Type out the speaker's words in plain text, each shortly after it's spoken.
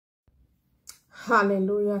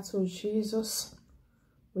Hallelujah to Jesus.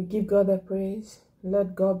 We give God the praise.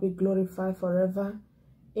 Let God be glorified forever.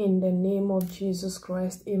 In the name of Jesus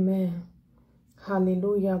Christ. Amen.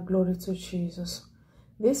 Hallelujah. Glory to Jesus.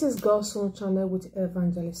 This is God's Own Channel with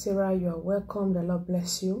Evangelist Sarah. You are welcome. The Lord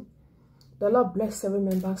bless you. The Lord bless every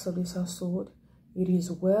member of this household. It is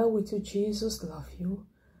well with you. Jesus love you.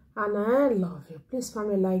 And I love you. Please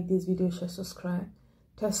family, like this video, share, subscribe.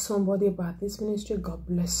 Tell somebody about this ministry. God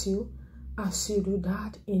bless you as you do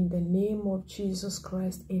that in the name of Jesus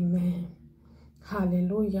Christ. Amen.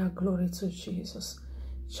 Hallelujah. Glory to Jesus.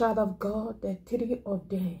 Child of God, the three of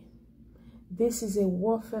them. This is a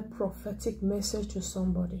warfare prophetic message to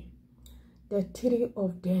somebody. The three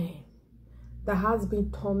of them that has been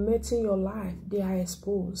tormenting your life, they are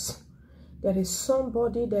exposed. There is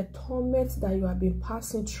somebody, the torment that you have been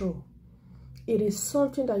passing through. It is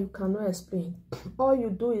something that you cannot explain. All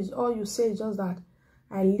you say is just that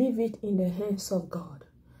I leave it in the hands of God.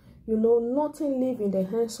 You know, nothing live in the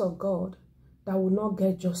hands of God that will not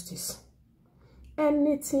get justice.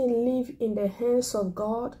 Anything live in the hands of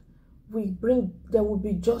God, there will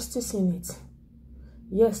be justice in it.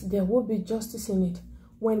 Yes, there will be justice in it.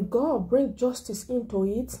 When God brings justice into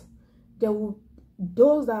it,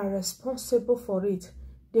 those that are responsible for it,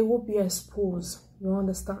 they will be exposed. You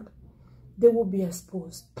understand? They will be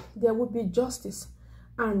exposed. There will be justice.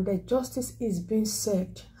 And the justice is being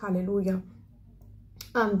served. Hallelujah.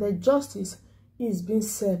 And the justice is being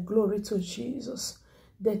served. Glory to Jesus.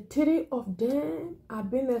 The three of them are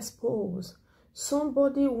being exposed.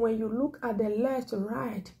 Somebody, when you look at the left,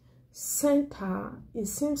 right, center, it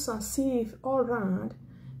seems as if all around,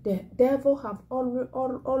 the devil have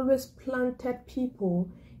always planted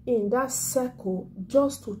people in that circle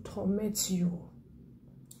just to torment you.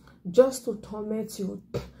 Just to torment you.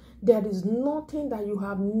 There is nothing that you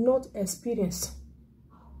have not experienced.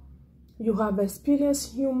 You have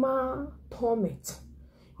experienced human torment.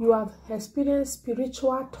 You have experienced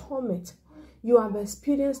spiritual torment. You have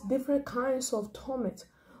experienced different kinds of torment.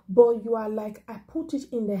 But you are like, I put it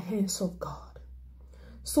in the hands of God.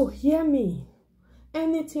 So hear me.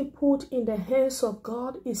 Anything put in the hands of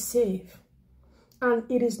God is safe. And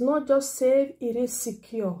it is not just safe, it is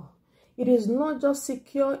secure. It is not just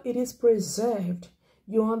secure, it is preserved.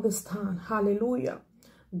 You understand? Hallelujah.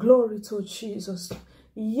 Glory to Jesus.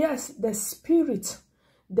 Yes, the spirit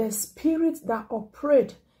that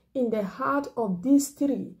operate in the heart of these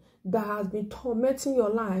three that has been tormenting your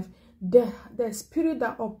life, the spirit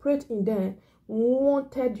that operate in them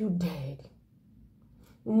wanted you dead.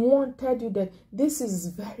 Wanted you dead. This is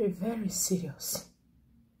very, very serious.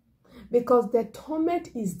 Because the torment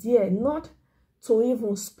is there not to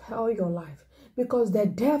even spell your life. Because the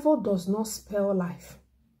devil does not spell life.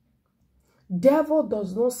 Devil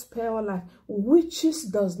does not spell life. Witches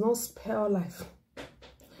does not spell life.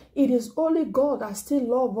 It is only God that still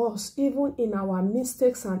loves us even in our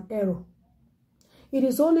mistakes and error. It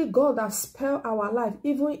is only God that spell our life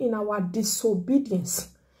even in our disobedience.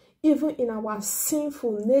 Even in our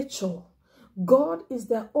sinful nature. God is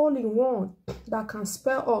the only one that can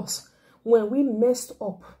spell us when we messed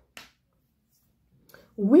up.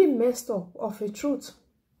 We messed up of a truth.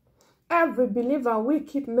 Every believer, we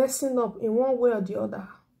keep messing up in one way or the other.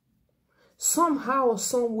 Somehow or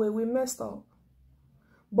some way we messed up.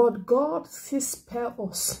 But God still spare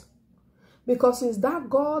us. Because it's that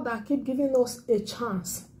God that keep giving us a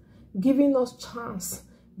chance. Giving us chance.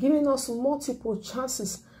 Giving us multiple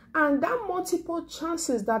chances. And that multiple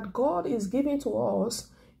chances that God is giving to us,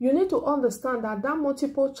 you need to understand that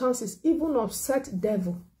multiple chances even upset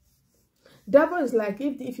devil. Devil is like,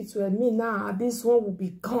 if it were me now, this one will be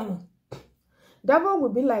gone. Devil will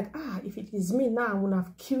be like, if it is me now, I would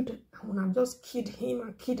have just killed him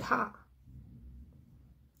and killed her.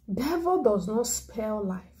 Devil does not spell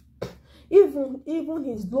life. Even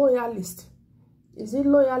his loyalists. Is it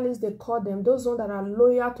loyalists they call them? Those ones that are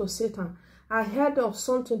loyal to Satan. I heard of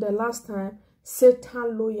something the last time,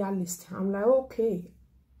 Satan loyalist. I'm like, okay.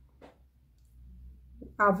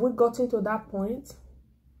 Have we gotten to that point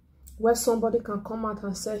where somebody can come out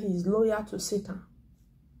and say he is loyal to Satan?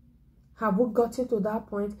 Have we gotten to that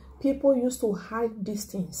point? People used to hide these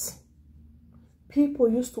things. People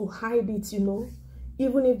used to hide it, you know.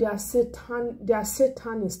 Even if they are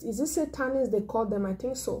Satanists. Is it Satanists they call them? I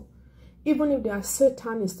think so. Even if they are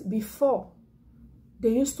Satanists, before, they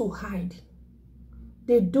used to hide.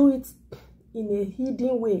 They do it in a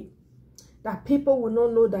hidden way. That people will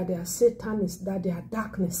not know that they are Satanists, that they are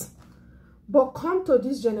darkness. But come to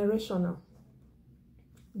this generation now.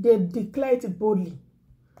 They declare it boldly.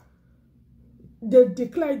 They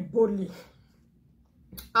declare it boldly.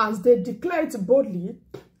 As they declare it boldly,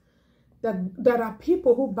 that there are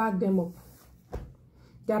people who back them up.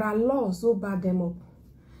 There are laws who back them up.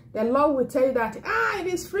 The law will tell you that, it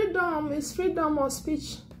is freedom of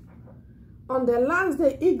speech. On the last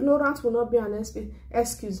day, ignorance will not be an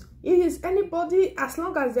excuse. It is anybody, as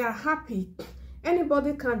long as they are happy,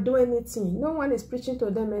 anybody can do anything. No one is preaching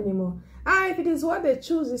to them anymore. If it is what they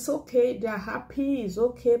choose, it's okay. They are happy, it's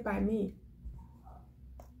okay by me.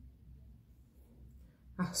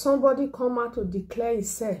 Somebody come out to declare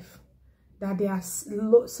himself that they are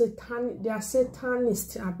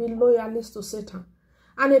Satanists, are being loyalists to Satan.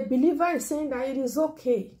 And a believer is saying that it is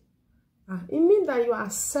okay. It means that you are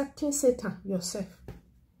accepting Satan yourself.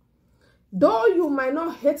 Though you might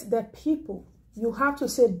not hate the people, you have to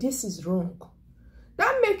say this is wrong.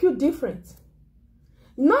 That makes you different.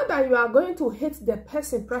 Not that you are going to hate the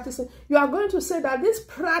person practicing. You are going to say that this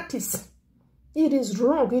practice, it is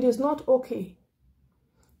wrong. It is not okay.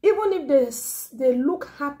 Even if they look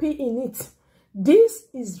happy in it, this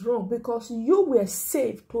is wrong because you were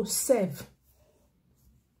saved to serve.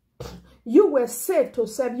 You were saved to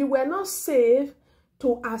serve. You were not saved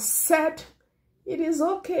to accept. It is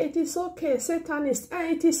okay. It is okay. Satanists.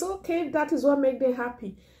 It is okay. That is what makes them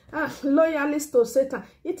happy. Loyalists to Satan.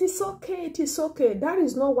 It is okay. It is okay. That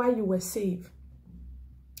is not why you were saved.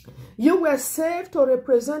 You were saved to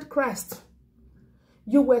represent Christ.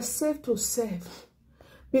 You were saved to serve.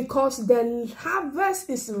 Because the harvest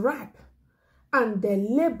is ripe and the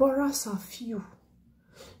laborers are few.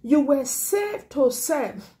 You were saved to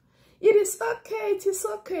serve. It is okay. It is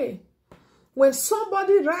okay. When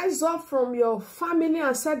somebody rises up from your family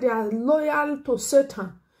and said they are loyal to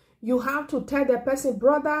Satan, you have to tell the person,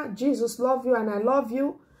 brother, Jesus loves you and I love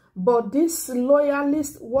you, but this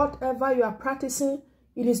loyalist, whatever you are practicing,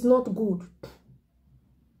 it is not good.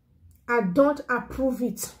 I don't approve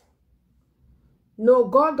it. No,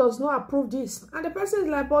 God does not approve this. And the person is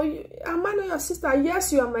like, but am I not your sister?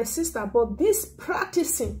 Yes, you are my sister, but this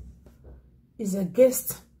practicing is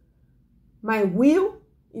against my will,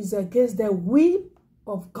 is against the will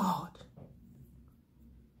of God.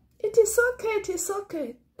 It is okay, it is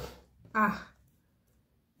okay.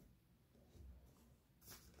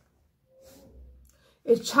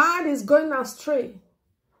 A child is going astray,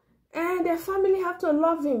 and the family have to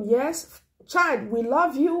love him. Yes, child, we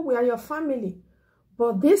love you, we are your family.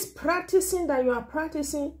 But this practicing that you are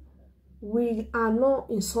practicing, we are not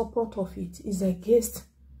in support of it. It's against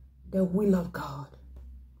the will of God.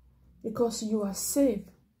 Because you are saved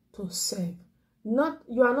to serve.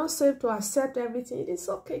 You are not saved to accept everything. It is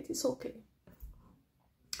okay. It is okay.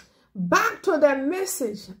 Back to the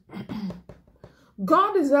message.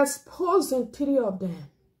 God is exposing three of them.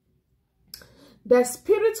 The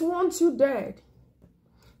spirits want you dead.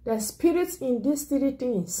 The spirits in these three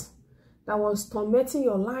things that was tormenting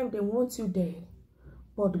your life, they want you dead.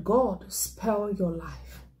 But God spared your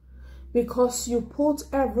life. Because you put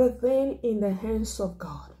everything in the hands of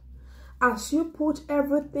God. As you put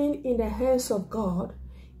everything in the hands of God,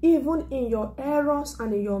 even in your errors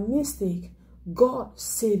and in your mistake, God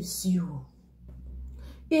saves you.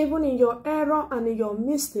 Even in your error and in your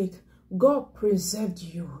mistake, God preserved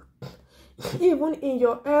you. Even in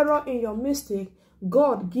your error, in your mistake,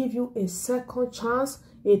 God give you a second chance,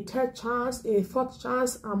 a third chance, a fourth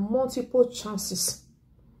chance, and multiple chances.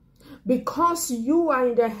 Because you are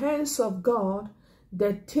in the hands of God,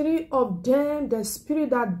 the three of them, the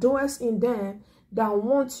spirit that dwells in them, that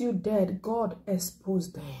wants you dead, God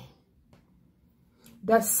exposed them.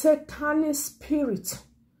 The satanic spirit,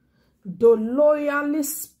 the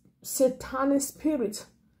loyalist satanic spirit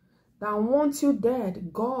that wants you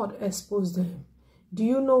dead, God exposed them. Do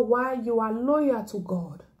you know why? You are loyal to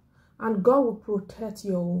God, and God will protect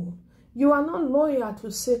your own. You are not loyal to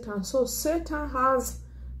Satan, so Satan has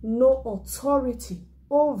no authority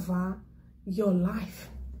over your life.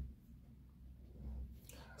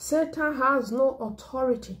 Satan has no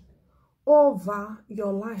authority over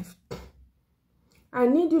your life. I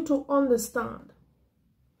need you to understand.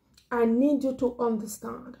 I need you to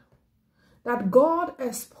understand that God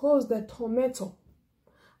exposed the tormentor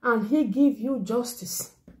and he give you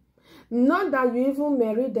justice. Not that you even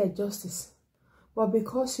merit the justice, but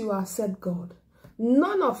because you accept God.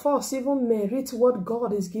 None of us even merit what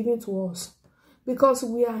God is giving to us, because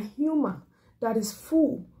we are human that is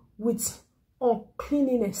full with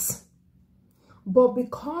uncleanness. But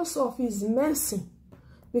because of his mercy,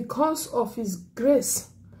 because of his grace,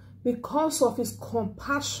 because of his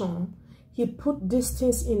compassion, he put these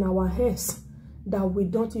things in our hands that we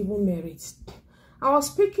don't even merit. I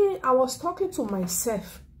was talking to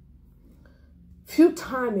myself few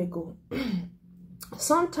time ago.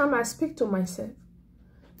 Sometimes I speak to myself.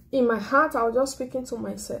 In my heart, I was just speaking to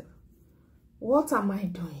myself. What am I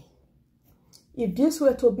doing? If this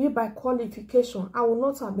were to be by qualification, I would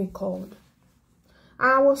not have been called.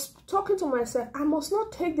 I was talking to myself, I must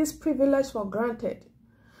not take this privilege for granted.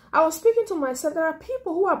 I was speaking to myself, there are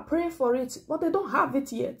people who are praying for it, but they don't have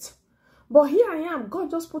it yet. But here I am,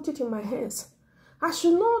 God just put it in my hands. I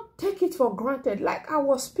should not take it for granted. Like I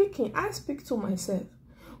was speaking, I speak to myself.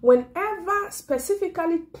 Whenever,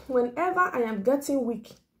 specifically, whenever I am getting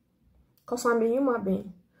weak, because I'm a human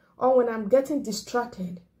being, or when I'm getting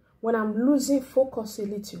distracted, when I'm losing focus a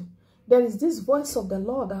little, there is this voice of the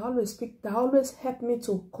Lord that always speaks, that always help me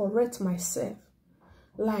to correct myself.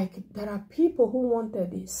 Like, there are people who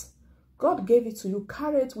wanted this. God gave it to you.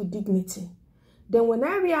 Carry it with dignity. Then when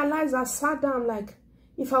I realized, I sat down like,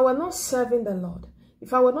 if I were not serving the Lord,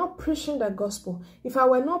 if I were not preaching the gospel, if I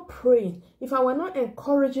were not praying, if I were not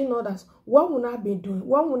encouraging others, what would I be doing?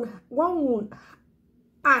 What would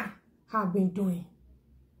I have been doing?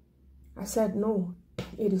 I said, no,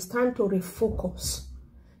 it is time to refocus.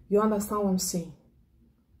 You understand what I'm saying?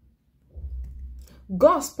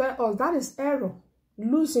 God spare us. That is error.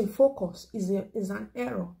 Losing focus is an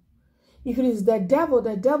error. If it is the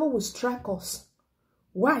devil will strike us.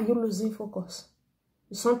 Why are you losing focus?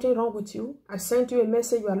 Is something wrong with you? I sent you a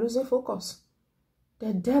message, you are losing focus.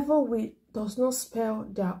 The devil does not spare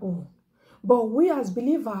their own. But we as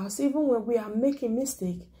believers, even when we are making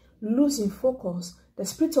mistake, losing focus, the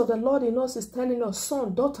Spirit of the Lord in us is telling us,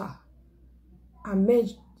 son, daughter, amend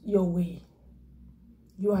your way.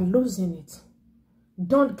 You are losing it.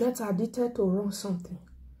 Don't get addicted to wrong something.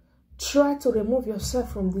 Try to remove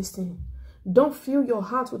yourself from this thing. Don't fill your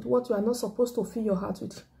heart with what you are not supposed to fill your heart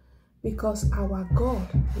with. Because our God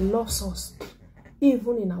loves us,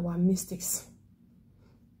 even in our mistakes.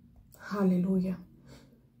 Hallelujah.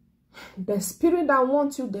 The spirit that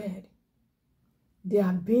wants you dead, they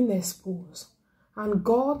are being exposed. And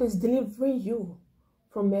God is delivering you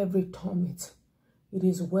from every torment. It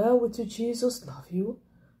is well with you. Jesus love you.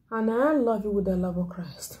 And I love you with the love of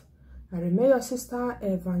Christ. I remain your sister,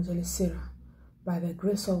 Evangelist Sarah. By the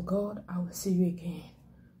grace of God, I will see you again.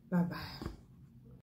 Bye-bye.